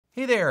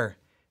Hey there!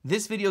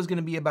 This video is going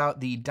to be about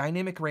the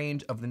dynamic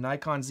range of the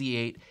Nikon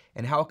Z8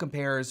 and how it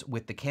compares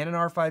with the Canon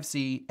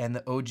R5C and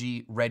the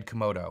OG RED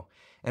Komodo.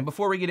 And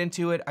before we get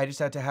into it, I just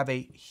had to have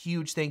a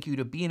huge thank you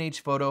to B&H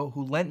Photo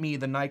who lent me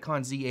the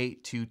Nikon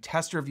Z8 to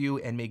test review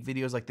and make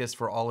videos like this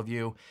for all of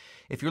you.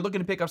 If you're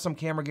looking to pick up some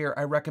camera gear,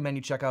 I recommend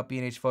you check out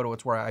B&H Photo.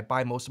 It's where I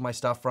buy most of my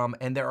stuff from,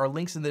 and there are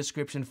links in the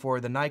description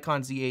for the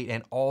Nikon Z8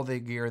 and all the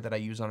gear that I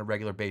use on a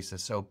regular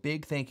basis. So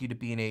big thank you to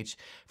B&H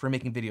for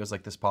making videos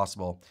like this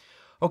possible.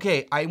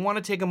 Okay, I want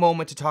to take a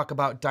moment to talk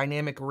about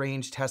dynamic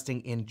range testing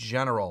in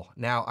general.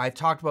 Now, I've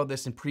talked about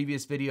this in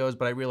previous videos,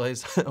 but I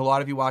realize a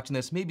lot of you watching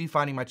this may be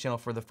finding my channel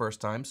for the first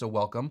time, so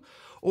welcome.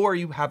 Or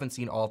you haven't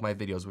seen all of my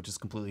videos, which is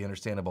completely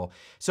understandable.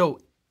 So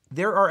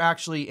there are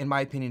actually, in my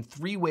opinion,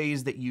 3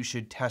 ways that you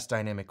should test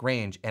dynamic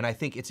range. And I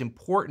think it's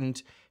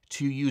important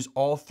to use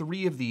all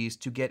 3 of these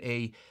to get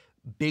a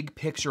big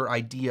picture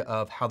idea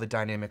of how the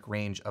dynamic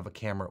range of a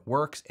camera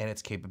works and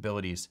its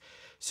capabilities.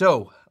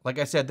 So, like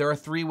I said, there are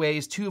 3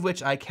 ways, 2 of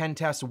which I can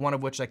test, 1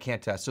 of which I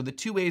can't test. So the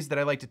 2 ways that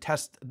I like to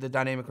test the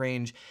dynamic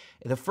range,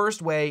 the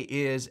first way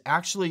is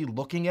actually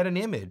looking at an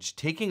image,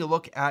 taking a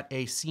look at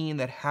a scene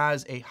that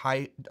has a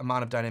high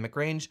amount of dynamic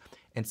range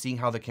and seeing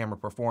how the camera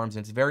performs.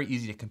 And it's very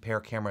easy to compare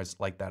cameras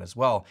like that as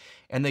well.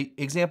 And the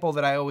example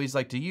that I always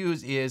like to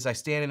use is I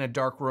stand in a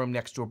dark room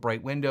next to a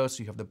bright window,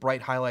 so you have the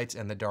bright highlights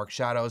and the dark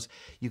shadows.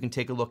 You can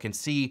take a look and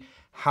see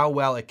how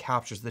well it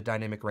captures the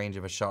dynamic range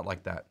of a shot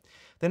like that.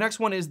 The next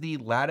one is the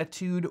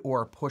Latitude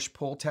or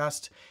push-pull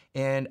test,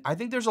 and I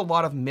think there's a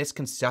lot of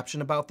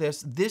misconception about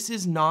this. This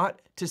is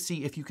not to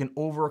see if you can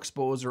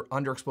overexpose or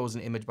underexpose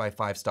an image by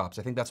 5 stops.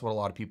 I think that's what a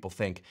lot of people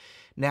think.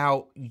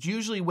 Now,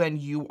 usually when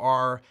you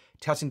are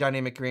testing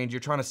dynamic range, you're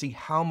trying to see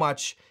how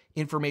much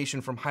information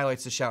from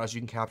highlights to shadows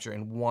you can capture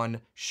in one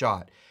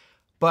shot.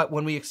 But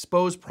when we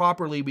expose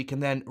properly, we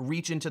can then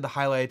reach into the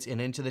highlights and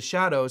into the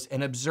shadows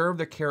and observe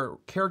the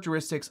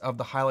characteristics of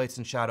the highlights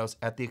and shadows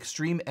at the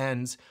extreme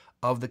ends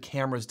of the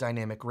camera's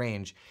dynamic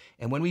range.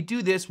 And when we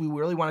do this, we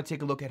really want to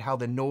take a look at how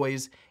the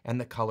noise and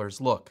the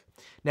colors look.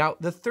 Now,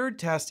 the third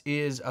test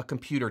is a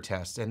computer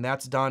test, and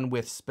that's done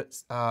with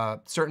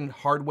certain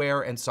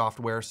hardware and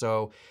software.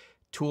 So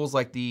tools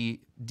like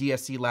the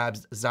DSC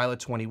Labs Xyla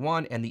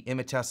 21 and the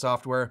Imatest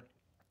software.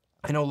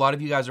 I know a lot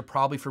of you guys are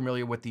probably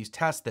familiar with these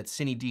tests that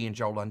CineD and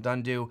Joe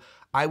London do.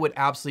 I would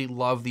absolutely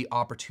love the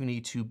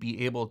opportunity to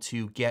be able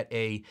to get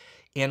a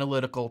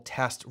analytical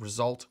test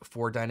result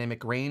for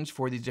dynamic range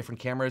for these different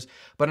cameras,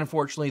 but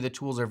unfortunately the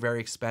tools are very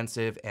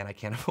expensive and I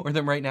can't afford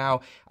them right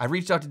now. I've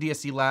reached out to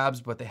DSC Labs,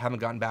 but they haven't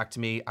gotten back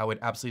to me. I would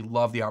absolutely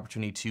love the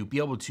opportunity to be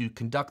able to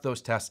conduct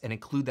those tests and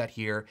include that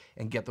here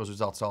and get those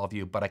results to all of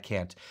you, but I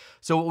can't.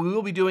 So what we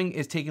will be doing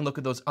is taking a look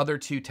at those other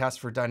 2 tests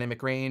for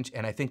dynamic range,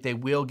 and I think they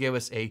will give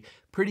us a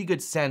pretty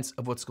good sense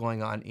of what's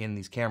going on in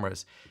these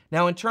cameras.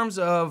 Now, in terms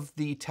of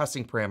the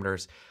testing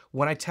parameters,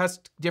 when I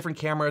test different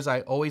cameras,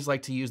 I always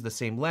like to use the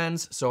same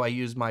lens. So I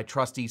use my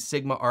trusty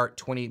Sigma Art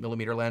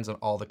 28mm lens on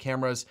all the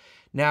cameras.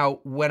 Now,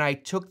 when I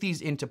took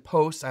these into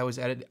post, I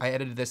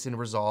edited this in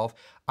Resolve.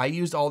 I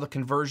used all the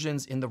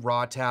conversions in the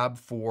RAW tab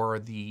for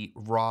the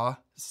RAW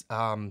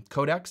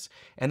codecs,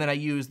 and then I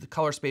used the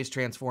color space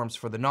transforms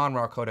for the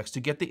non-RAW codecs to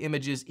get the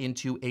images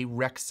into a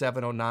Rec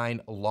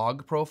 709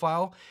 log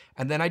profile,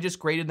 and then I just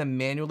graded them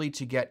manually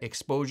to get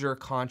exposure,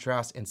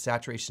 contrast, and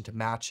saturation to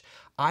match.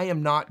 I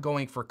am not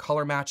going for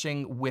color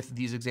matching with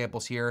these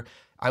examples here.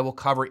 I will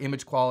cover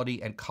image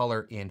quality and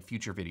color in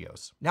future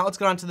videos. Now let's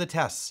get on to the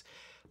tests.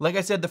 Like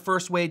I said, the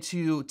first way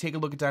to take a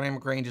look at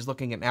dynamic range is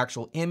looking at an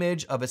actual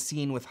image of a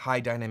scene with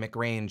high dynamic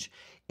range.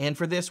 And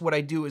for this, what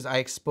I do is I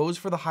expose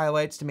for the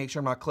highlights to make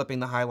sure I'm not clipping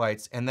the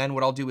highlights. And then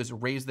what I'll do is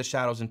raise the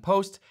shadows in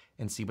post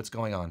and see what's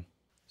going on.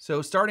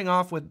 So starting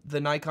off with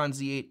the Nikon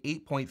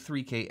Z8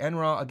 8.3K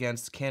NRAW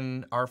against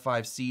Canon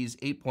R5C's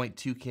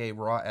 8.2K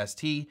RAW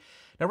ST.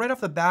 Now right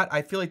off the bat,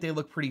 I feel like they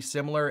look pretty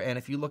similar. And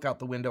if you look out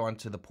the window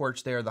onto the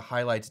porch there, the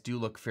highlights do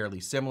look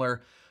fairly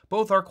similar.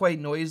 Both are quite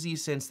noisy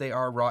since they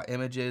are raw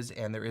images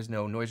and there is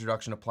no noise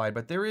reduction applied,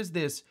 but there is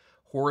this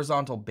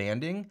horizontal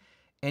banding,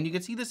 and you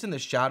can see this in the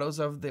shadows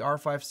of the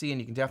R5C,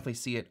 and you can definitely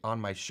see it on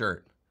my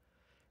shirt.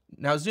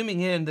 Now zooming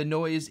in, the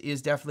noise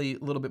is definitely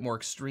a little bit more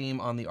extreme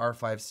on the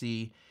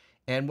R5C,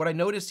 and what I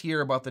noticed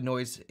here about the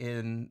noise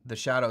in the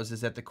shadows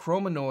is that the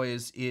chroma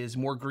noise is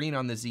more green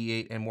on the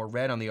Z8 and more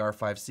red on the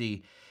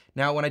R5C.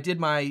 Now, when I did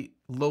my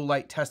low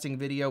light testing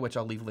video, which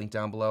I'll leave a link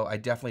down below, I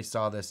definitely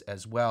saw this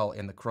as well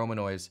in the chroma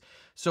noise.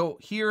 So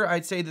here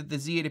I'd say that the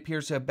Z8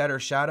 appears to have better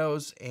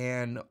shadows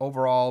and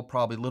overall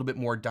probably a little bit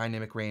more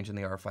dynamic range in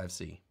the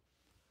R5C.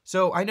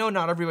 So I know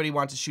not everybody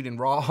wants to shoot in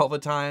RAW all the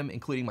time,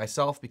 including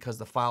myself, because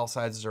the file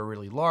sizes are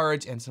really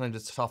large and sometimes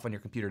it's tough on your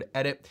computer to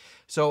edit.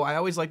 So I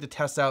always like to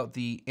test out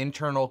the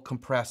internal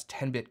compressed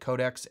 10-bit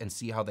codecs and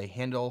see how they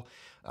handle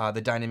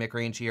the dynamic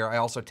range here. I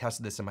also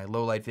tested this in my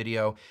low light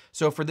video.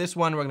 So for this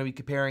one, we're going to be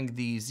comparing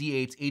the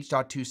Z8's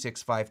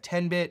H.265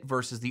 10-bit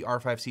versus the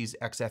R5C's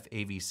XF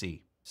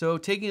AVC. So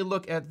taking a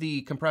look at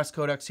the compressed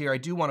codecs here, I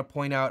do want to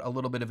point out a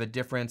little bit of a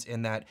difference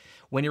in that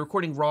when you're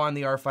recording RAW in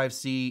the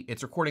R5C,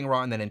 it's recording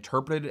RAW and then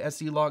interpreted as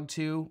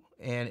C-Log2.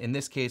 And in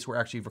this case, we're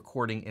actually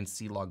recording in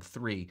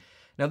C-Log3.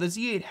 Now the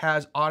Z8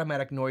 has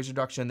automatic noise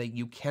reduction that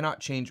you cannot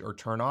change or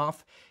turn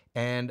off.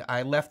 And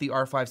I left the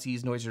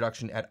R5C's noise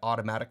reduction at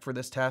automatic for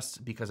this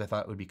test because I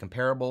thought it would be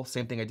comparable.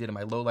 Same thing I did in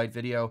my low light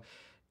video.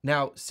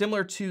 Now,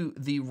 similar to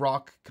the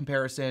RAW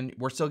comparison,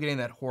 we're still getting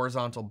that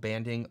horizontal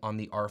banding on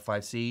the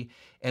R5C.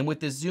 And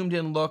with this zoomed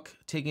in look,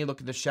 taking a look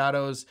at the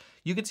shadows,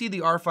 you can see the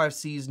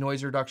R5C's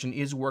noise reduction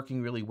is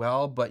working really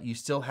well, but you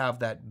still have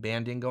that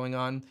banding going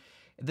on.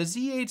 The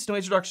Z8's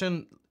noise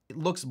reduction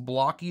looks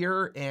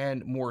blockier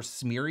and more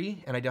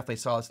smeary, and I definitely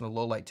saw this in the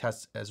low light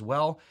tests as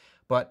well,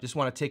 but just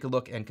want to take a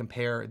look and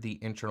compare the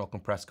internal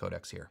compressed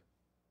codecs here.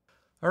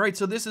 All right,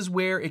 so this is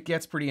where it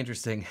gets pretty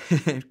interesting.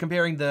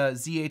 Comparing the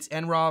Z8's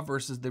NRAW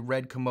versus the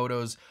RED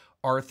Komodo's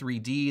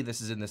R3D.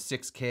 This is in the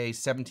 6K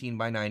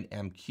 17:9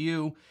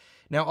 MQ.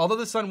 Now, although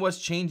the sun was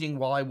changing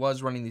while I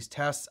was running these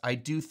tests, I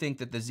do think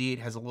that the Z8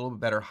 has a little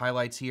bit better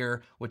highlights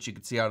here, which you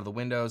can see out of the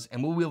windows,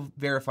 and we will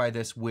verify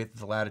this with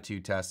the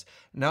Latitude test.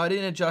 Now, I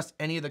didn't adjust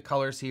any of the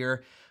colors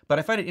here, but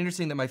I find it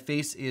interesting that my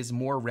face is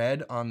more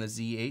red on the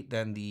Z8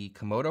 than the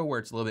Komodo, where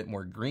it's a little bit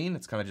more green.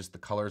 It's kind of just the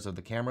colors of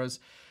the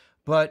cameras.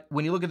 But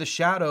when you look at the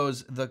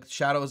shadows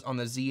on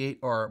the Z8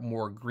 are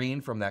more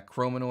green from that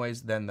chroma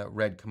noise than the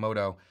RED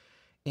Komodo.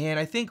 And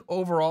I think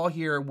overall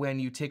here, when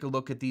you take a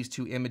look at these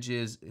two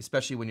images,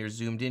 especially when you're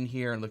zoomed in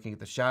here and looking at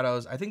the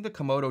shadows, I think the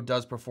Komodo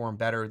does perform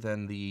better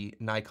than the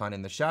Nikon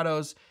in the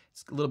shadows.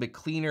 It's a little bit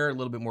cleaner, a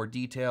little bit more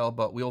detail,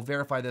 but we'll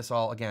verify this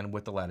all again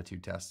with the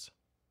Latitude tests.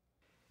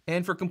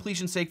 And for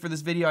completion's sake for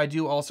this video, I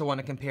do also want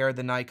to compare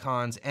the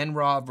Nikon's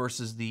NRAW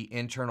versus the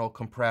internal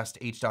compressed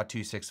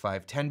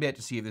H.265 10-bit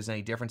to see if there's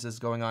any differences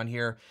going on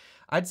here.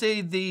 I'd say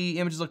the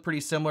images look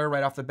pretty similar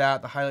right off the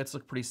bat. The highlights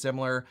look pretty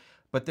similar,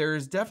 but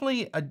there's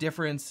definitely a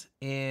difference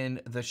in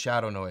the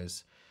shadow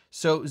noise.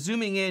 So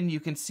zooming in, you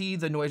can see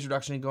the noise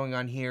reduction going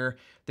on here.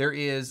 There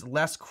is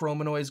less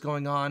chroma noise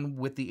going on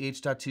with the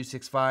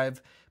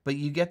H.265, but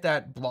you get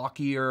that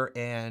blockier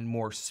and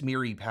more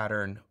smeary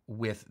pattern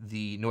with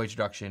the noise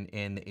reduction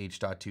in the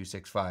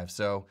H.265.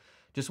 So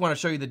just want to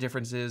show you the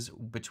differences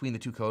between the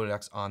two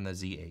codecs on the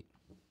Z8.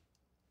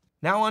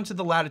 Now on to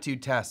the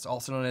Latitude test,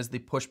 also known as the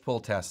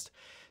push-pull test.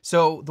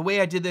 So the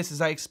way I did this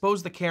is I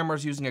exposed the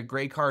cameras using a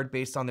gray card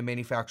based on the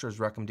manufacturer's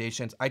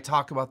recommendations. I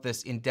talk about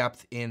this in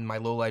depth in my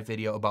low light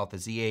video about the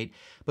Z8,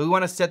 but we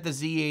want to set the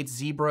Z8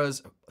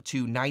 zebras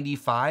to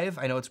 95.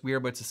 I know it's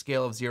weird, but it's a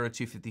scale of 0 to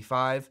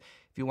 255.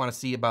 If you want to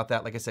see about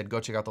that, like I said, go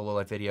check out the low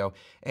light video.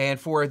 And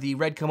for the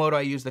RED Komodo,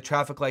 I used the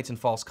traffic lights in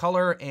false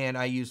color, and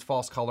I used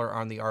false color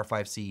on the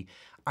R5C.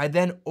 I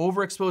then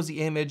overexpose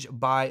the image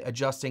by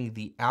adjusting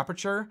the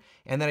aperture,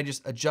 and then I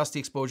just adjust the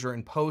exposure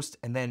in post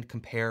and then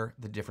compare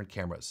the different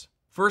cameras.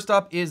 First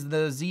up is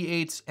the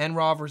Z8's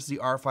NRAW versus the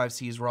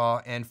R5C's RAW,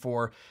 and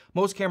for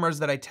most cameras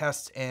that I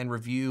test and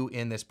review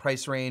in this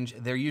price range,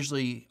 they're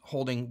usually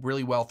holding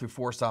really well through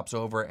 4 stops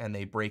over and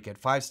they break at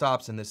 5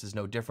 stops, and this is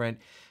no different.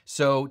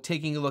 So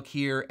taking a look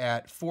here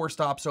at 4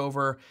 stops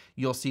over,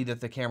 you'll see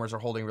that the cameras are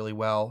holding really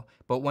well.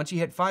 But once you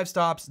hit 5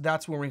 stops,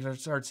 that's when we're going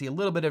to start to see a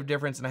little bit of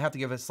difference, and I have to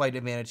give a slight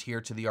advantage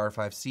here to the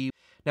R5C.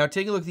 Now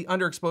taking a look at the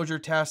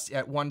underexposure test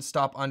at 1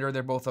 stop under,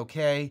 they're both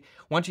okay.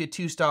 Once you hit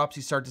 2 stops,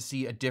 you start to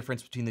see a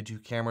difference between the two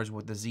cameras,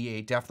 with the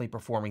Z8 definitely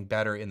performing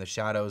better in the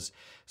shadows.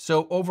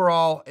 So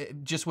overall,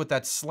 just with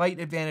that slight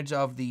advantage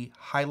of the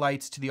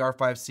highlights to the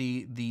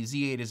R5C, the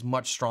Z8 is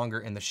much stronger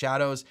in the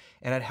shadows.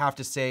 And I'd have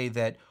to say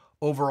that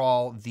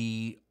overall,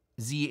 the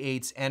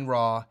Z8's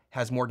NRAW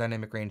has more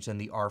dynamic range than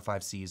the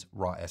R5C's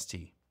RAW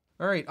ST.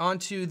 All right, on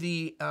to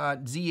the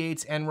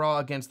Z8's NRAW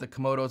against the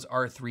Komodo's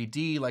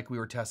R3D like we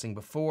were testing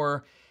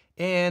before.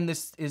 And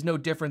this is no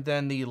different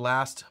than the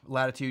last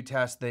Latitude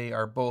test. They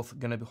are both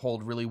gonna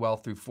hold really well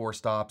through 4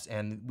 stops,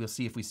 and we'll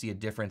see if we see a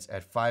difference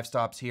at 5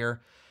 stops here.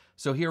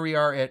 So here we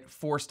are at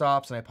 4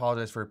 stops, and I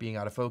apologize for it being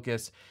out of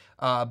focus.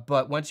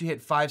 But once you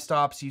hit 5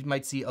 stops, you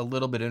might see a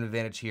little bit of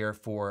advantage here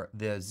for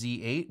the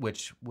Z8,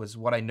 which was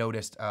what I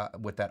noticed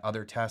with that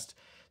other test.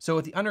 So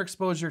with the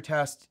underexposure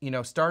test,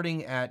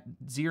 starting at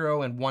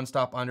 0 and 1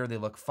 stop under, they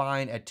look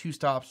fine. At 2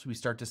 stops, we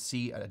start to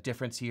see a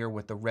difference here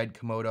with the RED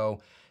Komodo,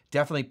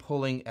 definitely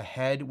pulling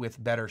ahead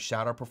with better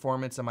shadow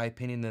performance, in my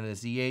opinion, than the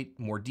Z8.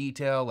 More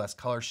detail, less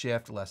color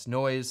shift, less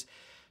noise.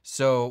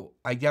 So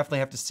I definitely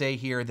have to say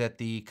here that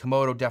the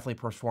Komodo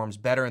definitely performs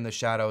better in the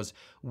shadows,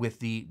 with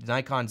the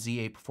Nikon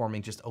Z8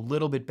 performing just a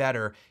little bit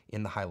better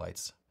in the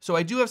highlights. So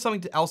I do have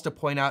something else to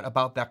point out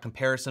about that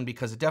comparison,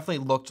 because it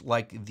definitely looked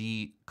like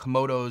the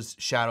Komodo's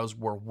shadows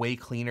were way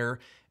cleaner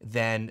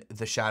than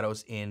the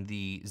shadows in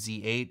the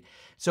Z8.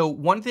 So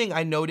one thing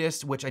I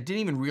noticed, which I didn't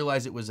even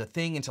realize it was a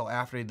thing until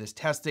after I did this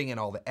testing and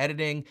all the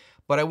editing,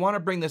 but I want to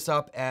bring this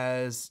up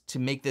as to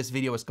make this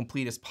video as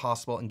complete as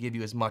possible and give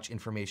you as much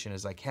information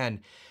as I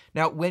can.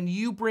 Now, when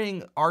you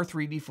bring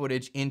R3D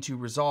footage into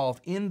Resolve,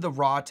 in the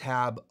RAW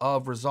tab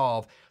of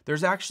Resolve,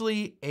 there's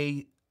actually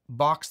a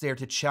box there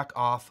to check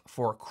off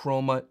for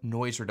chroma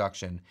noise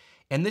reduction.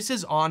 And this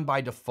is on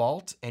by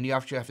default, and you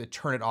actually have to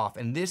turn it off.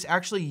 And this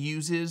actually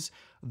uses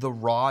the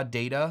raw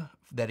data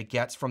that it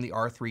gets from the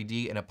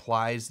R3D and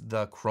applies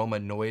the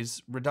chroma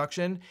noise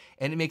reduction,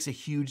 and it makes a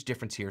huge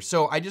difference here.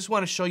 So I just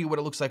want to show you what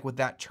it looks like with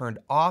that turned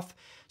off.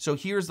 So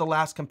here's the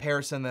last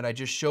comparison that I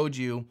just showed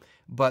you,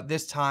 but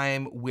this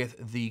time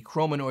with the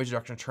chroma noise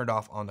reduction turned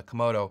off on the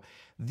Komodo.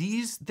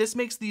 This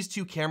makes these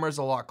two cameras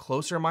a lot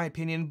closer in my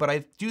opinion, but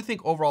I do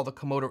think overall the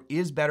Komodo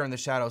is better in the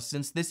shadows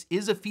since this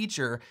is a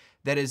feature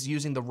that is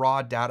using the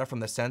raw data from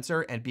the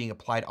sensor and being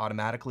applied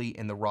automatically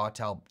in the raw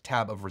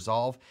tab of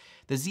Resolve.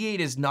 The Z8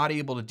 is not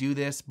able to do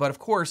this, but of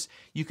course,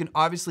 you can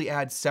obviously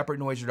add separate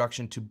noise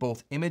reduction to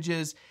both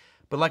images.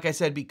 But like I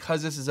said,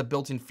 because this is a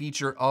built-in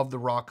feature of the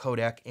raw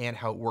codec and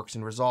how it works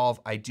in Resolve,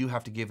 I do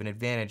have to give an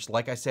advantage,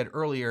 like I said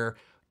earlier,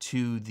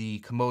 to the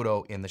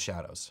Komodo in the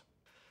shadows.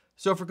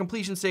 So for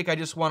completion's sake, I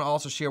just want to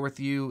also share with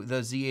you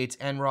the Z8's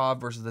NRAW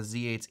versus the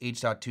Z8's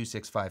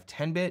H.265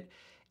 10-bit.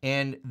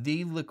 And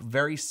they look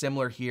very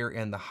similar here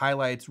in the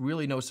highlights,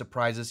 really no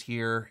surprises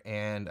here.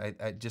 And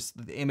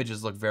the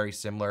images look very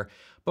similar.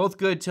 Both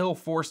good till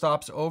 4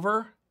 stops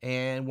over.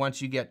 And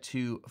once you get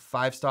to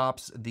 5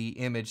 stops, the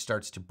image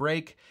starts to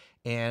break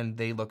and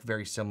they look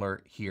very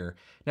similar here.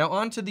 Now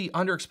onto the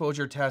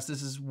underexposure test.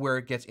 This is where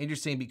it gets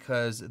interesting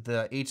because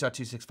the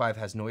H.265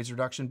 has noise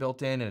reduction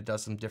built in and it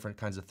does some different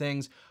kinds of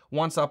things.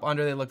 1 stop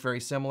under, they look very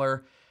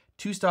similar.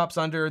 2 stops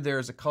under,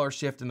 there's a color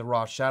shift in the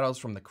raw shadows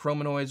from the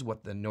chroma noise,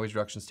 what the noise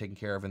reduction is taken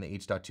care of in the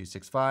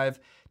H.265.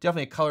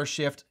 Definitely a color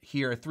shift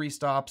here at 3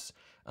 stops.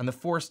 On the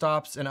 4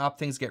 stops and up,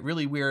 things get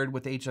really weird.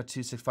 With the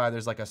H.265,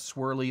 there's like a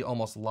swirly,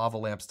 almost lava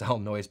lamp style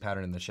noise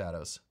pattern in the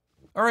shadows.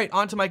 All right,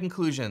 on to my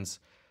conclusions.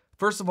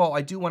 First of all,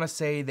 I do want to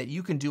say that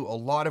you can do a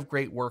lot of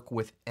great work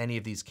with any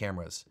of these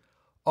cameras.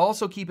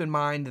 Also keep in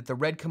mind that the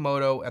Red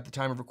Komodo at the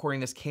time of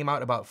recording this came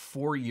out about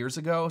 4 years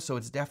ago, so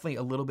it's definitely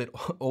a little bit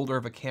older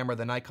of a camera.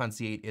 The Nikon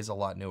Z8 is a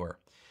lot newer.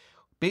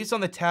 Based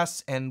on the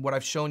tests and what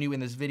I've shown you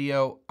in this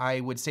video, I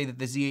would say that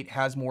the Z8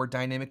 has more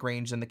dynamic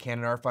range than the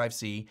Canon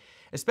R5C,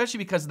 especially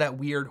because of that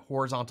weird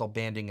horizontal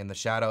banding in the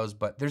shadows,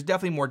 but there's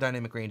definitely more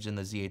dynamic range in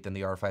the Z8 than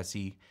the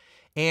R5C.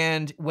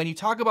 And when you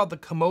talk about the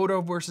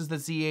Komodo versus the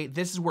Z8,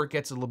 this is where it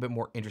gets a little bit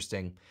more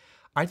interesting.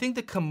 I think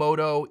the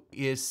Komodo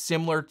is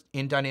similar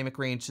in dynamic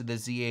range to the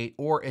Z8,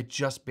 or it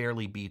just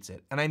barely beats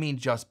it. And I mean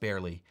just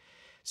barely.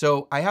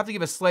 So I have to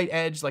give a slight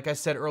edge, like I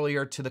said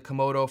earlier, to the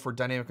Komodo for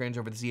dynamic range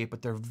over the Z8,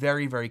 but they're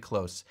very, very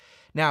close.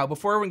 Now,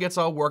 before everyone gets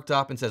all worked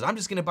up and says, I'm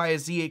just gonna buy a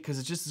Z8 because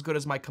it's just as good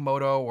as my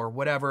Komodo or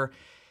whatever,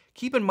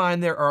 keep in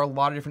mind there are a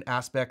lot of different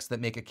aspects that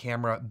make a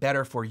camera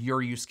better for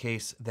your use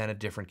case than a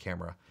different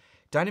camera.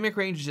 Dynamic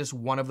range is just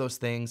one of those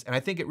things, and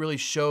I think it really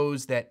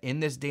shows that in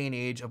this day and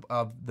age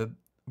of the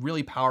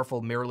really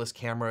powerful mirrorless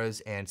cameras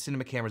and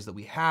cinema cameras that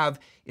we have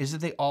is that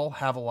they all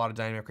have a lot of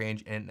dynamic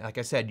range. And like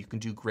I said, you can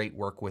do great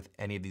work with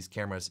any of these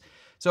cameras.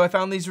 So I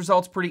found these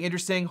results pretty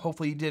interesting.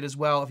 Hopefully you did as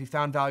well. If you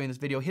found value in this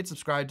video, hit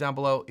subscribe down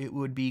below. It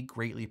would be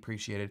greatly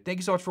appreciated. Thank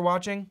you so much for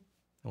watching, and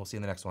we'll see you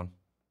in the next one.